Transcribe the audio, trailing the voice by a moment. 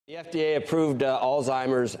The FDA approved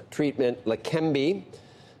Alzheimer's treatment Leqembi,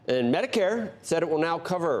 and Medicare said it will now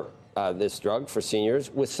cover this drug for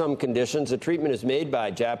seniors with some conditions. The treatment is made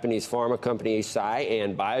by Japanese pharma company Eisai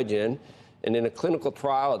and Biogen, and in a clinical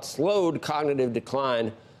trial, it slowed cognitive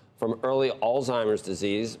decline from early Alzheimer's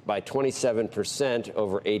disease by 27%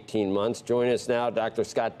 over 18 months. Joining us now, Dr.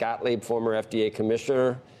 Scott Gottlieb, former FDA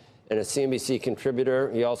commissioner and a CNBC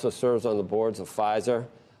contributor. He also serves on the boards of Pfizer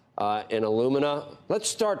and Illumina. Let's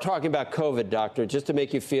start talking about COVID, doctor, just to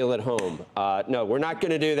make you feel at home. No, we're not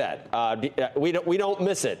going to do that. We don't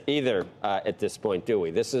miss it either at this point, do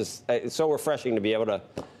we? This is so refreshing to be able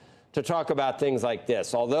to talk about things like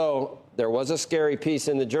this. Although there was a scary piece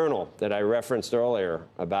in the Journal that I referenced earlier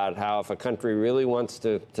about how if a country really wants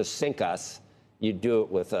to sink us, you do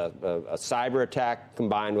it with a cyber attack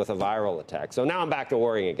combined with a viral attack. So now I'm back to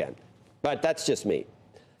worrying again. But that's just me.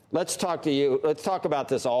 Let's talk to you. Let's talk about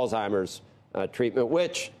this Alzheimer's treatment,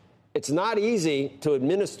 which it's not easy to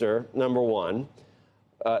administer, number one.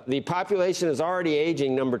 The population is already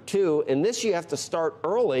aging, number two. And this you have to start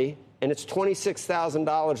early, and it's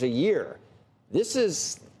 $26,000 a year. This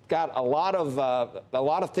has got a lot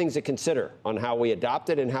of things to consider on how we adopt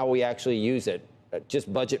it and how we actually use it,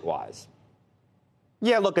 just budget-wise.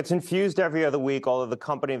 Yeah, look, it's infused every other week, although the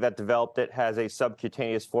company that developed it has a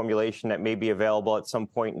subcutaneous formulation that may be available at some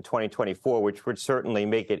point in 2024, which would certainly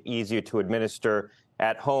make it easier to administer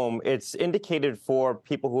at home. It's indicated for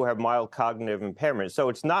people who have mild cognitive impairment. So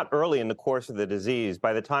it's not early in the course of the disease.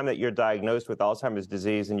 By the time that you're diagnosed with Alzheimer's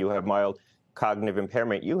disease and you have mild cognitive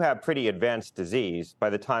impairment, you have pretty advanced disease by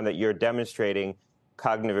the time that you're demonstrating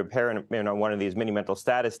cognitive impairment on one of these mini mental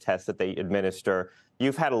status tests that they administer.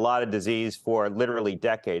 You've had a lot of disease for literally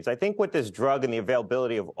decades. I think what this drug and the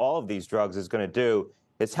availability of all of these drugs is going to do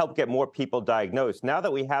is help get more people diagnosed. Now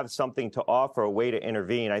that we have something to offer, a way to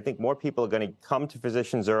intervene, I think more people are going to come to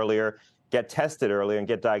physicians earlier, get tested earlier, and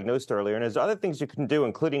get diagnosed earlier. And there's other things you can do,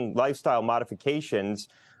 including lifestyle modifications,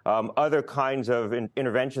 other kinds of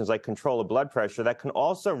interventions like control of blood pressure that can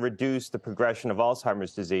also reduce the progression of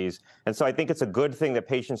Alzheimer's disease. And so I think it's a good thing that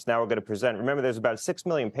patients now are going to present. Remember, there's about 6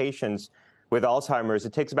 million patients with Alzheimer's.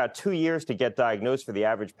 It takes about 2 years to get diagnosed for the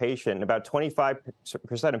average patient, and about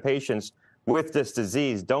 25% of patients with this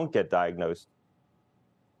disease don't get diagnosed.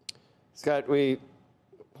 Scott, we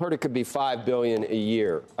heard it could be $5 billion a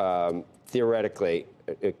year. Theoretically,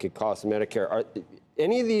 it could cost Medicare. Are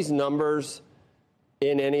any of these numbers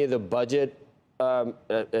in any of the budget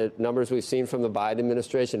numbers we've seen from the Biden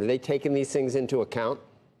administration? Are they taking these things into account?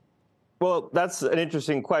 Well, that's an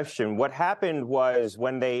interesting question. What happened was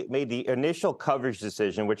when they made the initial coverage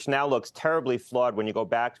decision, which now looks terribly flawed when you go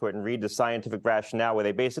back to it and read the scientific rationale, where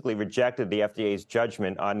they basically rejected the FDA's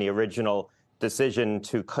judgment on the original decision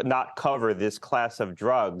to not cover this class of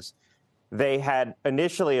drugs. They had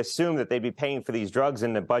initially assumed that they'd be paying for these drugs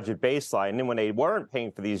in the budget baseline. And then when they weren't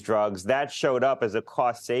paying for these drugs, that showed up as a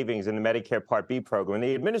cost savings in the Medicare Part B program. And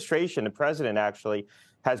the administration, the president actually,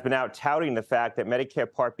 has been out touting the fact that Medicare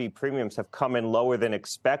Part B premiums have come in lower than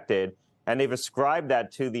expected, and they've ascribed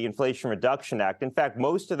that to the Inflation Reduction Act. In fact,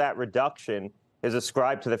 most of that reduction is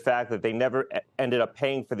ascribed to the fact that they never ended up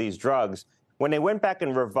paying for these drugs. When they went back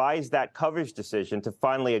and revised that coverage decision to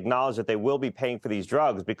finally acknowledge that they will be paying for these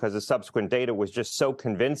drugs because the subsequent data was just so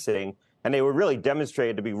convincing, and they were really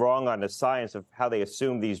demonstrated to be wrong on the science of how they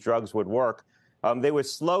assumed these drugs would work, they were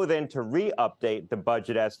slow then to re-update the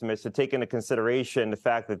budget estimates to take into consideration the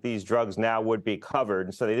fact that these drugs now would be covered.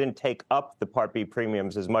 And so they didn't take up the Part B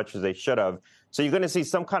premiums as much as they should have. So you're going to see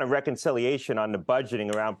some kind of reconciliation on the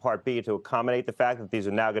budgeting around Part B to accommodate the fact that these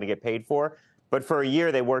are now going to get paid for. But for a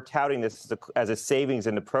year, they were touting this as a savings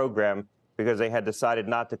in the program because they had decided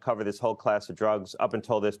not to cover this whole class of drugs up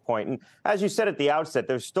until this point. And as you said at the outset,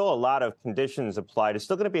 there's still a lot of conditions applied. It's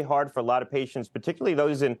still going to be hard for a lot of patients, particularly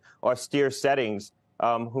those in austere settings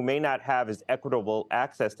who may not have as equitable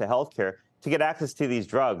access to health care, to get access to these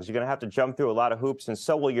drugs. You're going to have to jump through a lot of hoops, and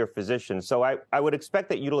so will your physician. So I would expect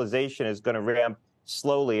that utilization is going to ramp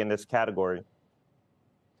slowly in this category.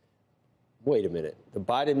 Wait a minute. The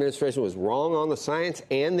Biden administration was wrong on the science,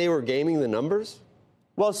 and they were gaming the numbers?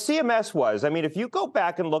 Well, CMS was. I mean, if you go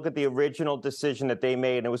back and look at the original decision that they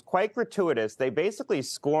made, and it was quite gratuitous, they basically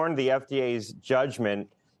scorned the FDA's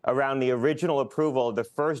judgment around the original approval of the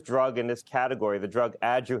first drug in this category, the drug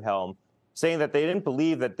Aduhelm, saying that they didn't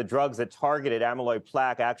believe that the drugs that targeted amyloid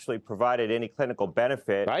plaque actually provided any clinical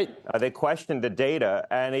benefit. Right. They questioned the data,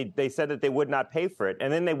 and they said that they would not pay for it.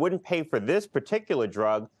 And then they wouldn't pay for this particular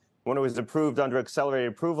drug when it was approved under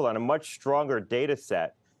accelerated approval on a much stronger data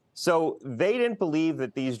set. So they didn't believe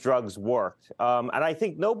that these drugs worked. And I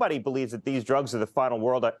think nobody believes that these drugs are the final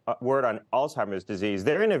word on Alzheimer's disease.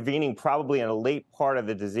 They're intervening probably in a late part of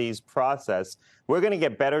the disease process. We're going to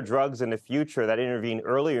get better drugs in the future that intervene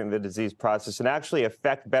earlier in the disease process and actually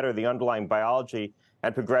affect better the underlying biology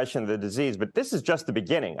and progression of the disease. But this is just the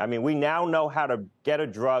beginning. I mean, we now know how to get a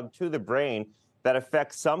drug to the brain that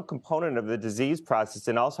affects some component of the disease process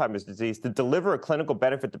in Alzheimer's disease to deliver a clinical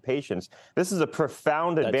benefit to patients. This is a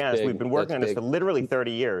profound advance. We've been working on this for literally 30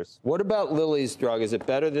 years. What about Lilly's drug? Is it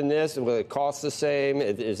better than this? Will it cost the same?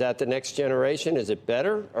 Is that the next generation? Is it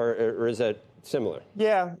better or is it similar?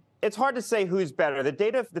 Yeah. It's hard to say who's better.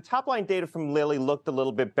 The top-line data from Lilly looked a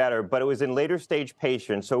little bit better, but it was in later-stage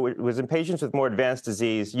patients, so it was in patients with more advanced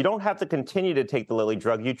disease. You don't have to continue to take the Lilly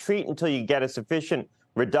drug. You treat until you get a sufficient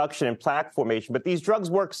reduction in plaque formation, but these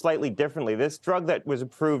drugs work slightly differently. This drug that was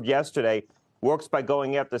approved yesterday works by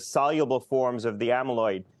going after soluble forms of the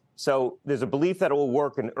amyloid. So there's a belief that it will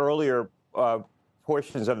work in earlier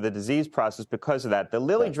portions of the disease process because of that. The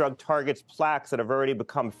Lilly drug targets plaques that have already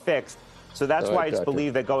become fixed. So that's why it's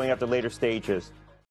believed that going after later stages.